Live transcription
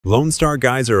Lone Star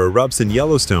Geyser erupts in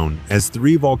Yellowstone as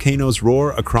 3 volcanoes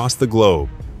roar across the globe.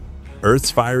 Earth's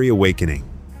fiery awakening.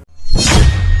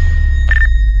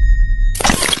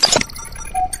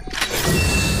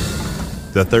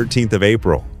 The 13th of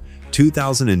April,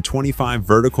 2025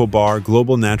 Vertical Bar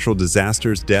Global Natural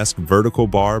Disasters Desk Vertical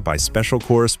Bar by Special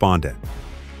Correspondent.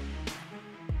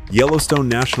 Yellowstone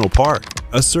National Park,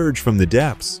 a surge from the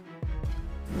depths.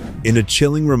 In a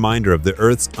chilling reminder of the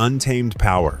Earth's untamed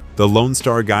power, the Lone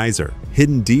Star Geyser,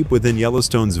 hidden deep within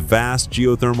Yellowstone's vast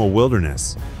geothermal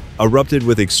wilderness, erupted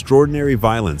with extraordinary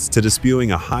violence to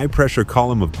spewing a high-pressure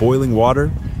column of boiling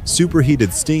water,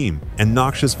 superheated steam, and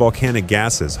noxious volcanic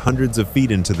gases hundreds of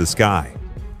feet into the sky.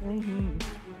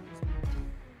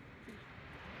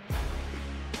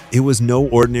 It was no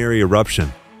ordinary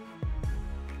eruption.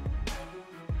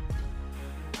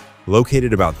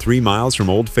 Located about 3 miles from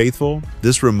Old Faithful,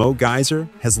 this remote geyser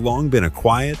has long been a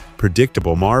quiet,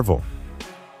 predictable marvel.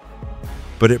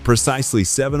 But at precisely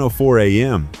 7:04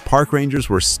 a.m., park rangers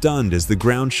were stunned as the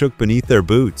ground shook beneath their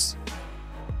boots.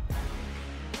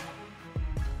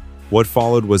 What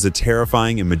followed was a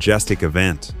terrifying and majestic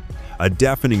event. A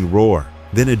deafening roar,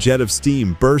 then a jet of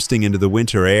steam bursting into the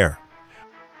winter air,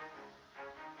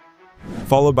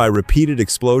 followed by repeated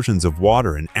explosions of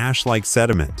water and ash-like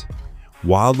sediment.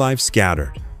 Wildlife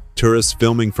scattered. Tourists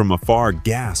filming from afar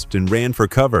gasped and ran for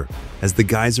cover as the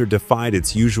geyser defied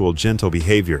its usual gentle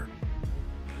behavior.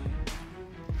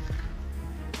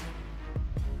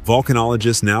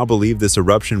 Volcanologists now believe this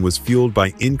eruption was fueled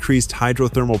by increased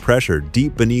hydrothermal pressure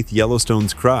deep beneath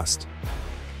Yellowstone's crust.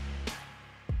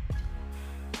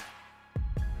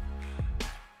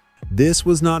 This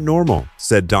was not normal,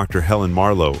 said Dr. Helen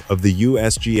Marlowe of the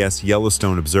USGS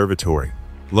Yellowstone Observatory.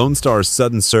 Lone Star's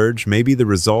sudden surge may be the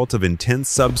result of intense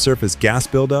subsurface gas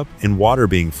buildup and water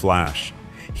being flash,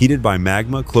 heated by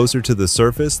magma closer to the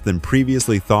surface than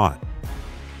previously thought.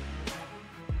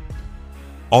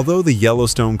 Although the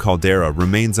Yellowstone caldera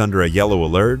remains under a yellow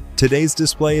alert, today's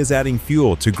display is adding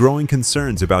fuel to growing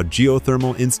concerns about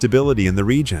geothermal instability in the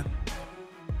region.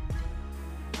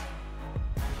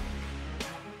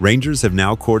 Rangers have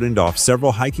now cordoned off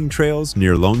several hiking trails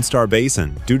near Lone Star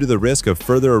Basin due to the risk of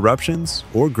further eruptions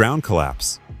or ground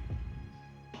collapse.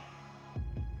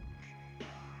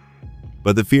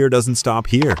 But the fear doesn't stop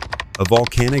here. A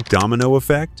volcanic domino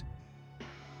effect?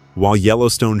 While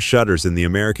Yellowstone shudders in the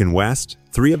American West,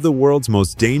 3 of the world's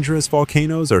most dangerous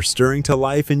volcanoes are stirring to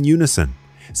life in unison,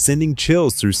 sending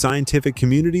chills through scientific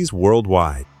communities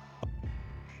worldwide.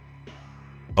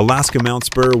 Alaska Mount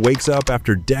Spur wakes up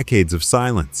after decades of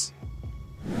silence.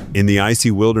 In the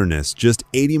icy wilderness just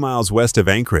 80 miles west of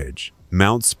Anchorage,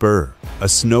 Mount Spur, a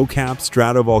snow-capped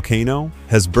stratovolcano,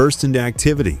 has burst into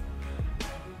activity.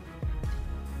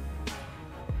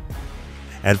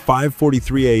 At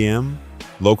 5:43 a.m.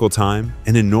 local time,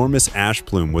 an enormous ash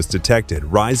plume was detected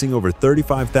rising over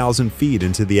 35,000 feet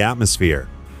into the atmosphere.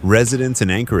 Residents in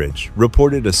Anchorage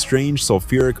reported a strange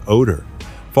sulfuric odor,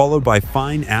 followed by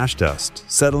fine ash dust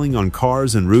settling on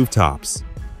cars and rooftops.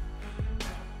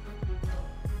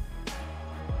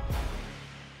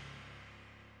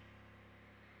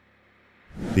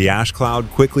 The ash cloud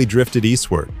quickly drifted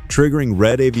eastward, triggering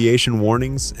red aviation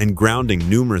warnings and grounding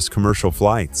numerous commercial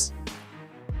flights.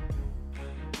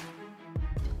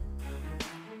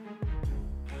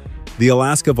 The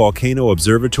Alaska Volcano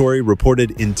Observatory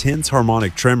reported intense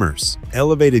harmonic tremors,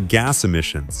 elevated gas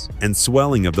emissions, and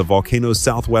swelling of the volcano's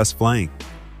southwest flank.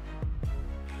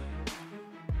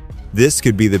 This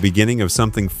could be the beginning of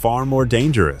something far more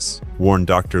dangerous, warned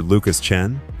Dr. Lucas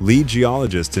Chen, lead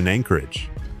geologist in Anchorage.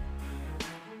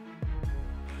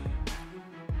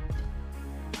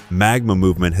 Magma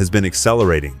movement has been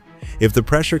accelerating. If the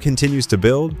pressure continues to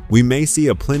build, we may see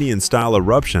a Plinian-style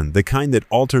eruption, the kind that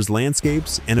alters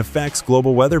landscapes and affects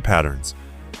global weather patterns.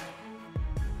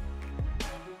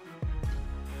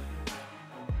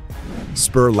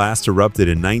 Spur last erupted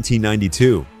in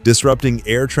 1992, disrupting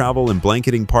air travel and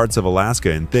blanketing parts of Alaska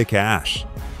in thick ash.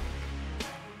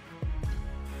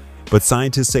 But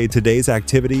scientists say today's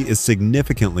activity is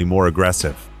significantly more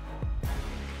aggressive.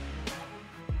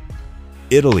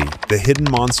 Italy, the hidden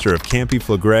monster of Campi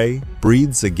Flegrei,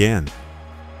 breathes again.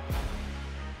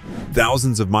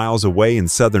 Thousands of miles away in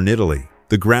southern Italy,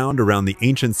 the ground around the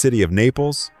ancient city of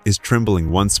Naples is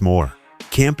trembling once more.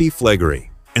 Campi Flegrei,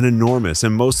 an enormous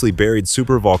and mostly buried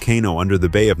supervolcano under the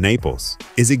Bay of Naples,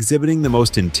 is exhibiting the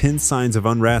most intense signs of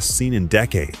unrest seen in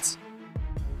decades.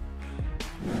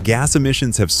 Gas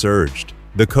emissions have surged.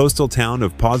 The coastal town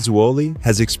of Pozzuoli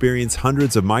has experienced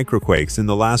hundreds of microquakes in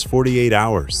the last 48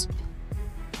 hours.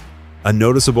 A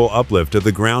noticeable uplift of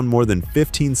the ground more than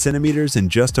 15 centimeters in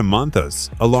just a month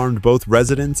has alarmed both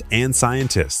residents and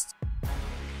scientists.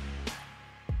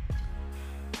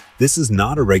 This is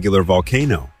not a regular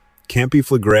volcano.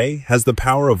 Campiflagre has the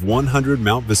power of 100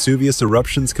 Mount Vesuvius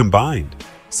eruptions combined,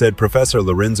 said Professor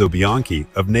Lorenzo Bianchi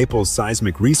of Naples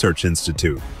Seismic Research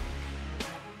Institute.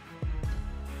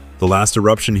 The last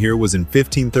eruption here was in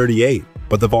 1538,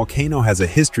 but the volcano has a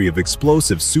history of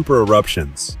explosive super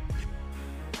eruptions.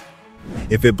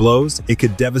 If it blows, it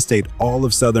could devastate all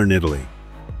of southern Italy.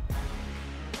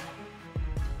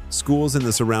 Schools in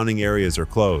the surrounding areas are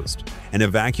closed, and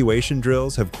evacuation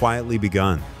drills have quietly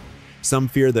begun. Some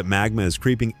fear that magma is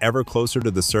creeping ever closer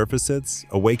to the surface,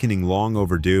 awakening long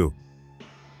overdue.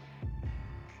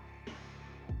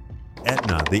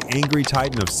 Etna, the angry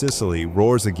titan of Sicily,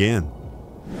 roars again.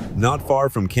 Not far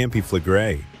from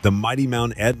Campiflagre, the mighty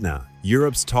Mount Etna,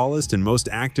 Europe's tallest and most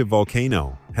active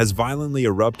volcano, has violently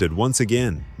erupted once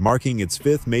again, marking its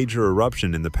fifth major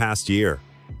eruption in the past year.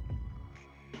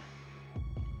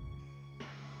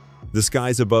 The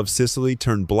skies above Sicily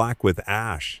turned black with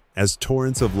ash as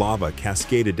torrents of lava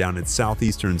cascaded down its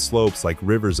southeastern slopes like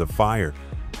rivers of fire.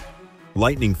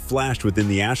 Lightning flashed within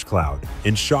the ash cloud,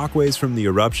 and shockwaves from the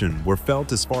eruption were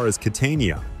felt as far as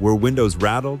Catania, where windows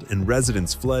rattled and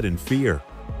residents fled in fear.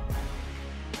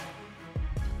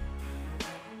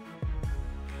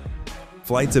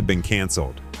 Flights have been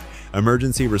canceled.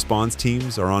 Emergency response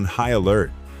teams are on high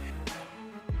alert.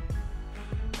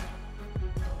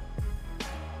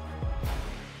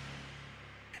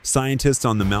 Scientists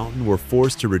on the mountain were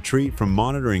forced to retreat from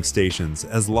monitoring stations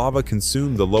as lava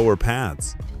consumed the lower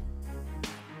paths.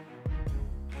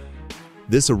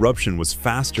 This eruption was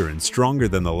faster and stronger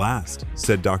than the last,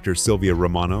 said Dr. Silvia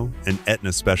Romano, an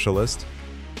Etna specialist.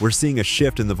 We're seeing a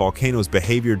shift in the volcano's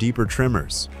behavior: deeper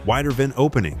tremors, wider vent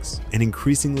openings, and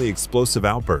increasingly explosive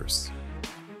outbursts.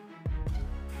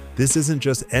 This isn't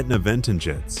just Etna venting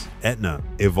jets, Etna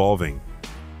evolving.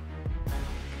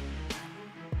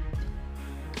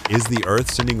 Is the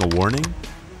Earth sending a warning?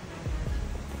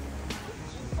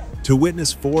 To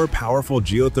witness four powerful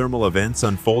geothermal events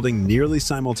unfolding nearly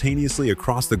simultaneously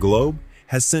across the globe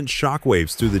has sent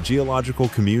shockwaves through the geological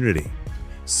community.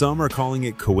 Some are calling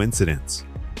it coincidence.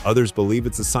 Others believe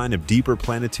it's a sign of deeper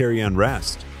planetary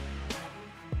unrest.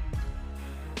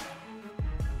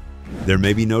 There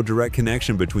may be no direct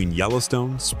connection between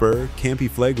Yellowstone, Spur,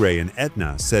 Campiflagre, and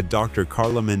Etna, said Dr.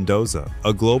 Carla Mendoza,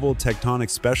 a global tectonic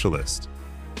specialist.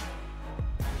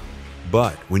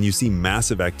 But when you see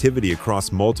massive activity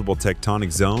across multiple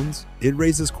tectonic zones, it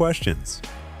raises questions.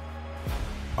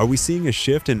 Are we seeing a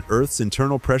shift in Earth's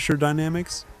internal pressure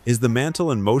dynamics? Is the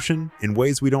mantle in motion in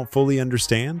ways we don't fully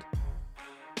understand?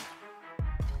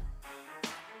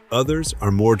 Others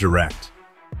are more direct.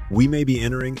 We may be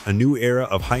entering a new era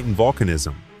of heightened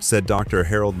volcanism, said Dr.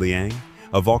 Harold Liang,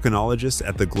 a volcanologist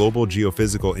at the Global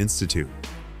Geophysical Institute.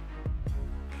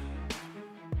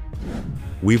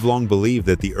 We've long believed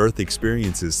that the Earth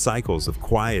experiences cycles of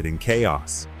quiet and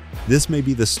chaos. This may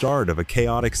be the start of a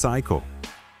chaotic cycle.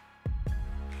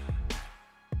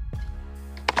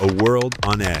 A world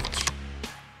on edge.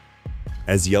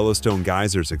 As Yellowstone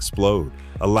geysers explode,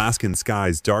 Alaskan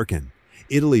skies darken,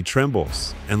 Italy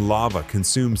trembles, and lava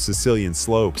consumes Sicilian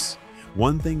slopes,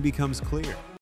 one thing becomes clear.